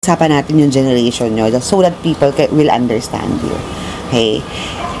Usapan natin yung generation nyo so that people will understand you. Okay?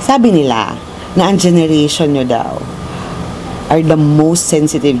 Sabi nila na ang generation nyo daw are the most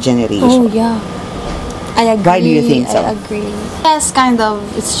sensitive generation. Oh, yeah. I agree. Why do you think so? I agree. Yes, kind of.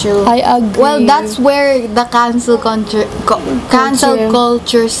 It's true. I agree. Well, that's where the cancel culture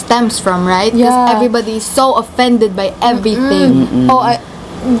stems from, right? Because Yeah. everybody is so offended by everything. Oh,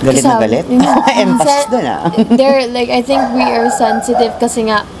 Galit na galit? Emphasis dun They're, like, I think we are sensitive kasi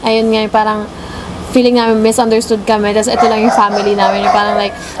nga, ayun nga, parang feeling namin misunderstood kami, tapos ito lang yung family namin, yung parang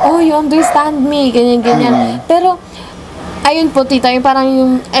like, oh, you understand me, ganyan. Pero, ayun po, tita, yung parang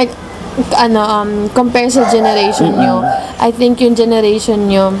yung, compare sa generation nyo, I think yung generation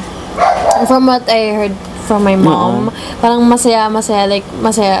nyo, from what I heard from my mom, parang masaya,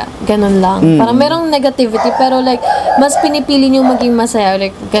 ganun lang. Parang merong negativity, pero like, mas pinipili nyo maging masaya,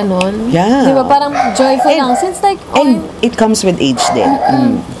 like, ganun. Yeah. Diba? Parang joyful lang. Since like, And it comes with age din.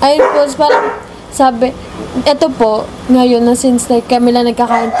 ayun po, parang, sabi, eto po, ngayon na since like, kami lang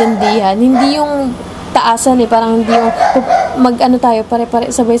nagkakaintindihan, hindi yung taasan parang hindi yung tayo,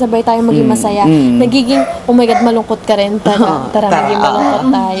 pare-pare, sabay-sabay tayo maging masaya. Nagiging, oh my God, malungkot ka rin. Tara, maging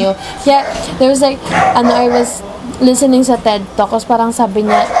malungkot tayo. Yeah, there was like, I was listening sa TED Talk, tapos parang sabi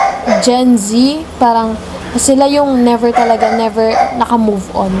niya, Gen Z, parang, sila yung never naka-move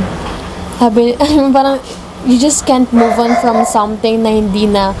on. Sabi, parang, you just can't move on from something na hindi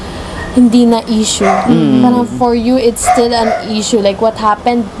na issue. Parang for you, it's still an issue. Like, what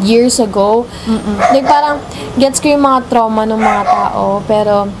happened years ago. Like, parang, gets ko yung mga trauma ng mga tao,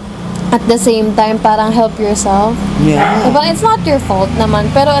 pero, at the same time, parang help yourself. Yeah. Diba? It's not your fault naman,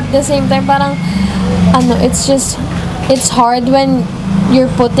 pero at the same time, parang, it's hard when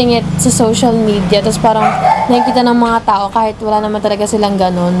you're putting it sa social media, tapos parang nakikita ng mga tao kahit wala naman talaga silang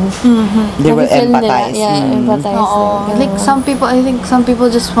ganun. They will empathize. Empathize. Like I think some people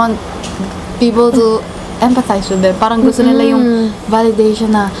just want people to empathize with them. Parang gusto nila yung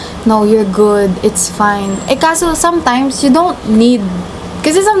validation na, no, you're good, it's fine. Kaso sometimes, you don't need,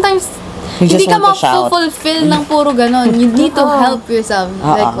 kasi sometimes, hindi ka ma-fulfill ng puro ganon. You need to help yourself,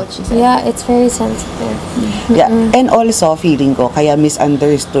 like what she said. Yeah, it's very sensitive. Yeah, and also, feeling ko, kaya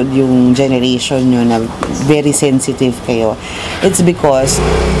misunderstood yung generation nyo na very sensitive kayo. It's because,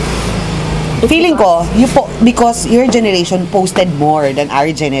 feeling ko, because your generation posted more than our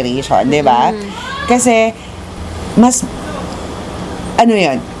generation, di ba? Kasi, mas,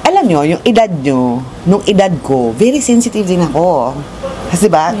 alam nyo, yung edad nyo, nung edad ko, very sensitive din ako. Kasi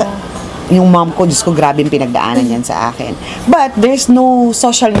ba, yung mom ko, Diyos ko, grabe yung pinagdaanan yan sa akin. But, there's no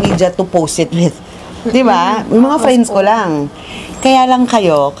social media to post it with. Diba? Yung mga friends ko lang.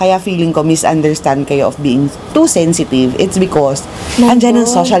 Kaya feeling ko, misunderstand kayo of being too sensitive. It's because, andyan ang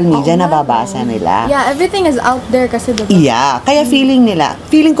social media, nababasa nila. Yeah, everything is out there kasi diba? Yeah. Kaya feeling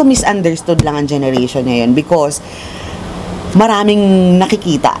ko misunderstood lang ang generation ngayon because, maraming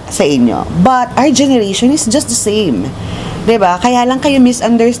nakikita sa inyo. But, our generation is just the same. Diba? Kaya lang kayo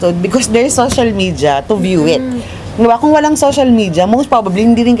misunderstood because there's social media to view it. Diba? Kung walang social media, most probably,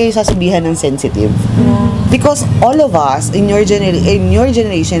 hindi rin kayo sasabihan ng sensitive. Because all of us, in your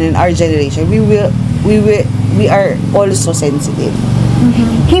generation and our generation, we are also sensitive.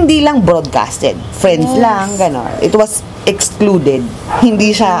 Hindi lang broadcasted. Friends lang, gano'n. It was excluded. Hindi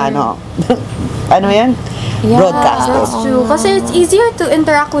siya, ano yan? Yeah, Broadcasted. That's true. Kasi it's easier to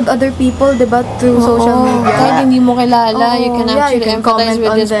interact with other people, diba, through social media. Kahit hindi mo kilala, you can actually empathize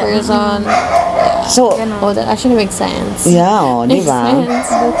with this person. So, that actually makes sense. yeah, di ba? Makes sense.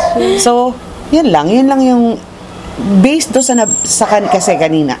 That's true. So, yun lang yung based do kasi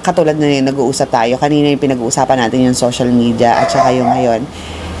kanina, katulad na yung nag-uusap tayo, kanina yung pinag-uusapan natin yung social media at saka yung ngayon.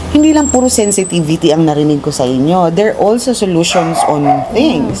 Hindi lang puro sensitivity ang narinig ko sa inyo. There are also solutions on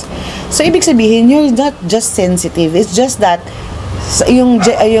things. So, ibig sabihin, you're not just sensitive. It's just that yung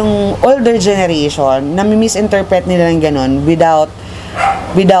older generation, nami-misinterpret nila ng ganun without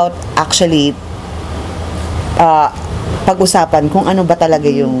actually pag-usapan kung ano ba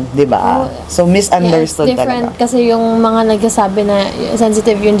talaga yung, di ba? So, misunderstood it's different talaga. kasi yung mga nagsasabi na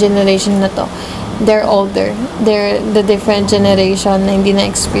sensitive yung generation na to, they're older. They're the different generation na hindi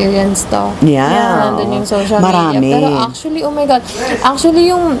na-experience to. Yeah. Nandun yung social Marami. media. Pero actually, oh my God. Actually,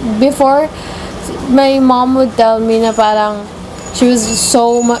 yung before, my mom would tell me na parang she was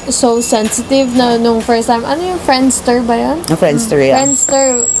so sensitive na nung first time. Ano yung Friendster ba yun? Friendster, yeah.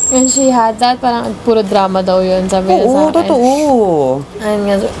 Friendster, when she had that, parang puro drama daw yun. Sabi niya sa akin. Totoo. And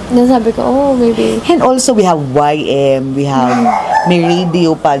nga, sabi ko, maybe. And also, we have YM, may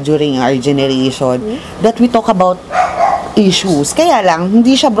radio pa during our generation that we talk about issues. Kaya lang,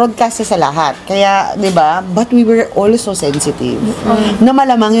 hindi siya broadcast sa lahat. Kaya, di ba? But we were also sensitive. Na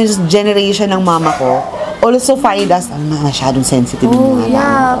malamang yung generation ng mama ko also find us, masyadong sensitive yung mga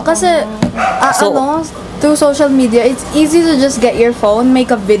Yeah, kasi, So- through social media, it's easy to just get your phone, make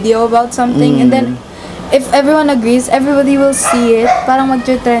a video about something, and then, if everyone agrees, everybody will see it. Parang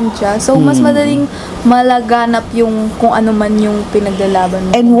mag-trend siya. So, mas madaling malaganap yung kung ano man yung pinaglalaban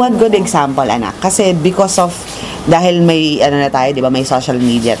mo. And one good example, anak, kasi because of, dahil may, na tayo, di ba, may social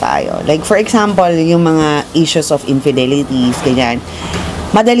media tayo. Like, for example, yung mga issues of infidelities, ganyan,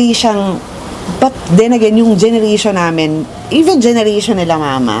 madali siyang, but then again, yung generation namin, even generation nila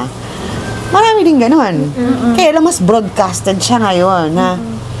mama, marami din ganun. Kaya lang mas broadcasted siya ngayon, na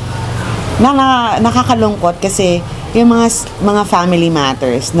nakakalungkot kasi yung mga family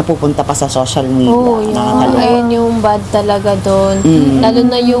matters na pupunta pa sa social media. Oh, yeah. Nakakalungkot. Ayun yung bad talaga doon. Lalo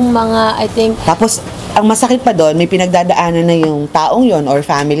na yung mga, I think, Tapos, ang masakit pa doon, may pinagdadaanan na yung taong yon or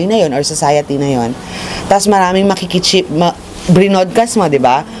family na yon or society na yon. Tapos maraming makikichip, brinodcast mo, di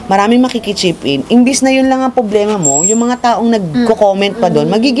ba? Maraming makikichip in. Imbis na yun lang ang problema mo, yung mga taong nagko-comment pa doon,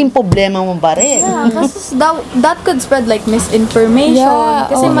 magiging problema mo ba rin? Yeah, kasi that could spread like misinformation. Yeah,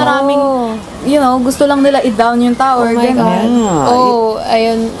 Kasi maraming, gusto lang nila i-down yung tao or oh my ganun. God. Yeah. Oh,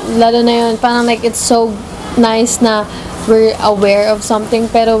 ayun, lalo na yun, parang like it's so nice na we're aware of something,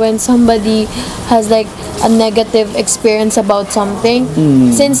 pero when somebody has like a negative experience about something,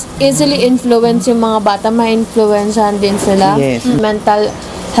 since easily influence yung mga bata, ma-influencehan din sila. Yes. Mental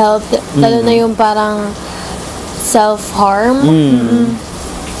health, lalo na yung parang self-harm.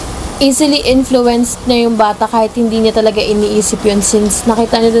 Easily influenced na yung bata kahit hindi niya talaga iniisip yun, since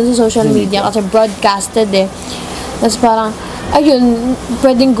nakita niya dun sa social media kasi broadcasted Tapos parang, ayun,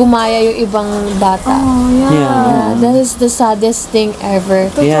 pwedeng gumaya yung ibang bata. Oh, yeah. Yeah. That is the saddest thing ever.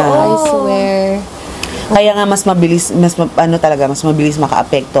 Yeah. I swear. Kaya nga mas mabilis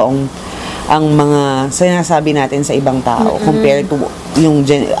makaapekto ang mga sinasabi natin sa ibang tao compared to yung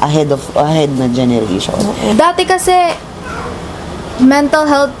ahead na generation. Dati kasi, mental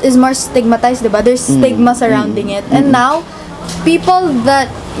health is more stigmatized, diba? There's stigma surrounding it. And now, people that,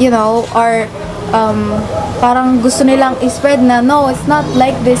 are parang gusto nilang i-spread na, no, it's not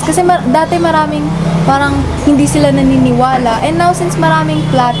like this. Kasi dati maraming parang hindi sila naniniwala. And now, since maraming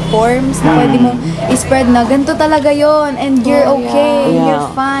platforms na pwede mong i-spread na, ganito talaga yon and you're okay, Yeah. you're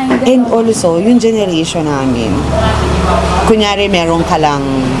fine. And also, yung generation namin, kunyari meron ka lang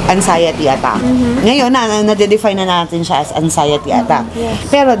anxiety attack. Ngayon, na-define na natin siya as anxiety attack.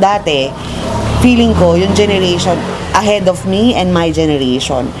 Pero dati, feeling ko, yung generation ahead of me and my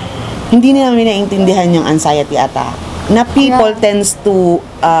generation, hindi namin naiintindihan yung anxiety attack. Na people tends to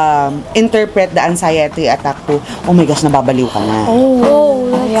interpret the anxiety attack to, oh my gosh, nababaliw ka na.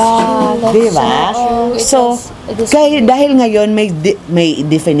 That's Diba? so true. Dahil ngayon may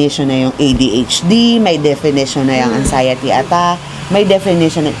definition na yung ADHD, may definition na yung anxiety attack, may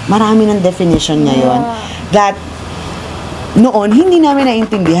definition na, marami ng definition ngayon that noon hindi namin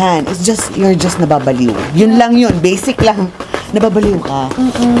naiintindihan. It's just, you're just nababaliw. Yun lang yun, basic lang. Nababaliw ka.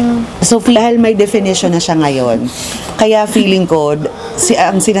 So, dahil may definition na siya ngayon, kaya feeling ko,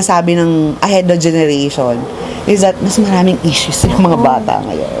 ang sinasabi ng ahead of generation is that mas maraming issues yung mga bata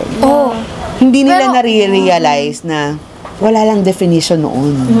ngayon. Hindi nila na-realize na wala lang definition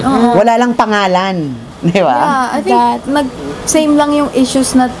noon. Wala lang pangalan. Di ba? Yeah, I think same lang yung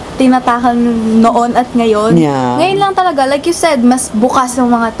issues na tinatakal noon at ngayon. Yeah. Ngayon lang talaga, like you said, mas bukas ng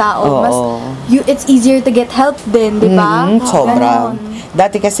mga tao. Oo. Mas, it's easier to get help din, di ba? Sobra. Ganon.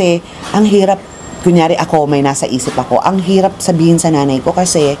 Dati kasi, ang hirap, kunyari ako, may nasa isip ako, ang hirap sabihin sa nanay ko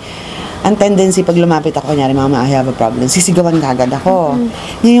kasi, ang tendency pag lumapit ako, kunyari, mama, I have a problem, sisigawan kagad ako.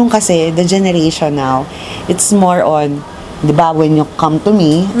 Ngayon kasi, the generation now, it's more on, di ba, when you come to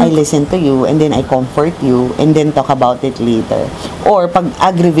me, I listen to you, and then I comfort you, and then talk about it later. Or, pag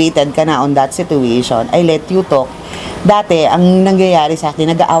aggravated ka na on that situation, I let you talk. Dati, ang nangyayari sa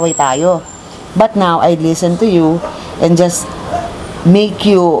akin, nag-aaway tayo. But now, I listen to you, and just make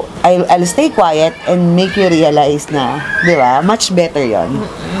you, I'll stay quiet, and make you realize na, di ba, much better yon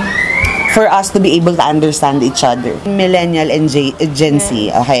for us to be able to understand each other. Millennial and Gen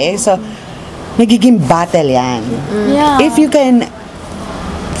Z, okay? So, nagiging battle yan. Yeah. If you can,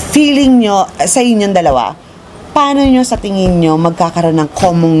 feeling nyo, sa inyong dalawa, paano nyo sa tingin nyo magkakaroon ng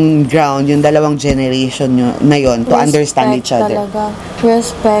common ground yung dalawang generation nyo na yon to understand each other? Talaga.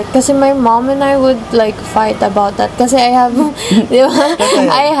 Respect. Kasi my mom and I would like fight about that. Kasi I have, di ba?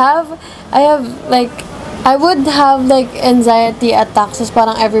 I have like I would have like anxiety attacks. Tapos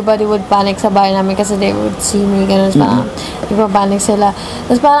parang everybody would panic sa bahay namin kasi they would see me. Ganun. Parang ipapanic sila.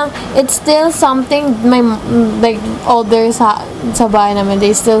 Tapos parang it's still something my like older sa bahay namin,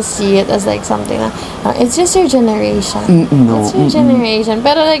 they still see it as like something na it's just your generation. No. It's your generation.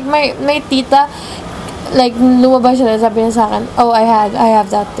 Pero like my tita, like lumabas siya, sabi niya sa akin, oh, I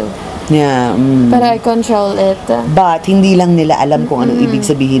have that too. Yeah. Pero I control it. But, hindi lang nila alam kung anong ibig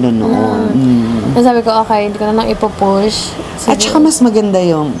sabihin nun noon. Tapos sabi ko, okay, hindi ko na nang ipupush. At saka mas maganda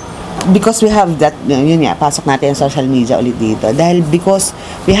yung, because we have that, yun nga, pasok natin yung social media ulit dito. Dahil because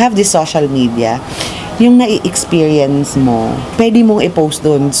we have this social media, yung nai-experience mo, pwede mong i-post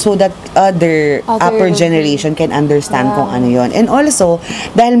dun so that other upper generation can understand kung ano yon. And also,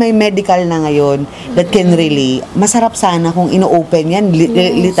 dahil may medical na ngayon that can relay, masarap sana kung ino-open yan,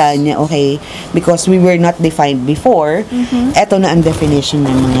 litanya, okay, because we were not defined before, eto na ang definition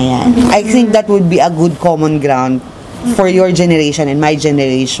ng mga yan. I think that would be a good common ground for your generation and my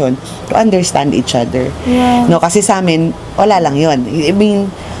generation to understand each other. Yeah. No, kasi sa amin, wala lang yun. I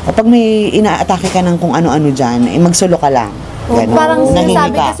mean, kapag may ina-atake ka ng kung ano-ano dyan, magsulo ka lang. Ganun. Parang Nangingi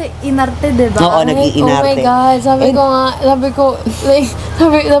sinasabi ka. kasi inarte, diba? Oo, nag-iinarte. Oh my God, sabi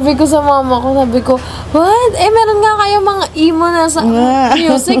ko sa mama ko, sabi ko, what? Meron nga kayo mga emo na sa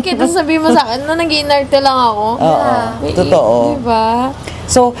music, tapos sabi mo sa akin, nag-iinarte lang ako. Oo, totoo. Diba?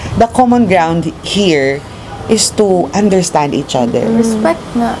 So, the common ground here is to understand each other. Respect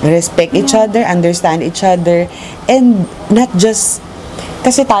nga. Respect each other, understand each other, and not just,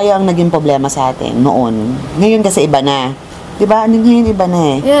 kasi tayo ang naging problema sa atin noon. Ngayon kasi iba na. Diba? Ngayon iba na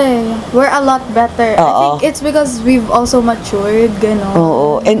eh. Yeah. We're a lot better. I Oo. think it's because we've also matured, gano'n.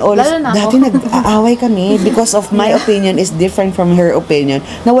 Oo. And also, Lalo na dati ako. nag-aaway kami because of my opinion is different from her opinion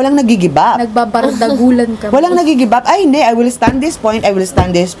na walang nagigibap. Nagbabardagulan kami. Walang nagigibap. Ay, hindi. I will stand this point. I will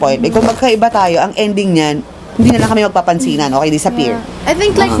stand this point. Kung magkaiba tayo, ang ending niyan, hindi na lang kami magpapansinan. Okay, disappear. I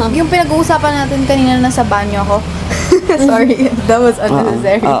think like, yung pinag-uusapan natin kanina na sa banyo ako. Sorry, that was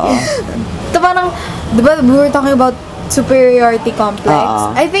unnecessary. So parang, diba, we were talking about superiority complex.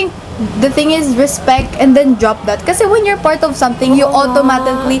 I think the thing is respect and then drop that. Kasi when you're part of something, you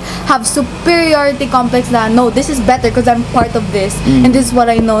automatically have superiority complex na, no, this is better because I'm part of this. And this is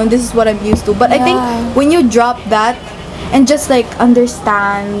what I know and this is what I'm used to. But I think when you drop that and just like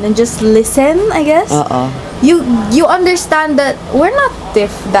understand and just listen, I guess, you understand that we're not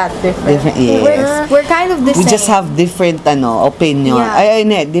that different. Yes. We're kind of the We same. just have different opinion.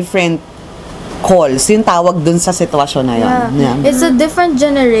 Yeah. Different calls. Yung tawag dun sa sitwasyon na yun. Yeah. It's a different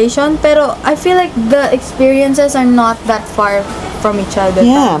generation, pero I feel like the experiences are not that far from each other.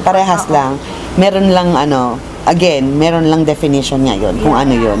 Yeah, parehas lang. Meron lang again, meron lang definition nga yun, kung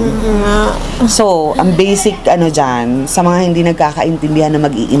ano yun. So, ang basic dyan, sa mga hindi nagkakaintindihan na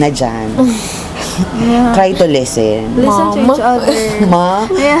mag-iina dyan, try to listen. Listen to each other.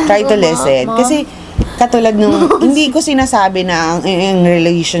 Try to listen. Kasi, katulad nung, hindi ko sinasabi na ang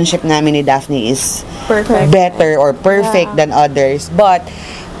relationship namin ni Daphne is better or perfect than others. But,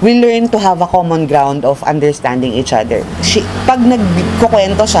 we learn to have a common ground of understanding each other. Pag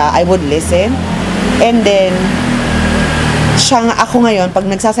nagkukwento siya, I would listen. And then, ako ngayon, pag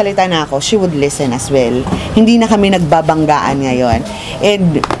nagsasalita na ako, she would listen as well. Hindi na kami nagbabanggaan ngayon.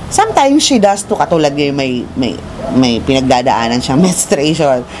 And, sometimes she does to, katulad ngayon may pinagdadaanan siyang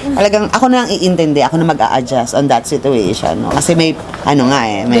menstruation. Talagang ako na ang iintindi, ako na mag-a-adjust on that situation. No? Kasi may,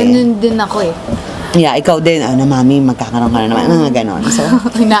 Ganun din ako eh. Yeah, ikaw din, mami, magkakaroon ka na naman. Ganon. So,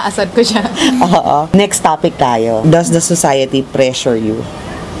 Inaasad ko siya. oo. Next topic tayo. Does the society pressure you?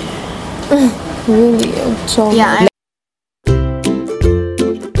 Really? So, Yeah,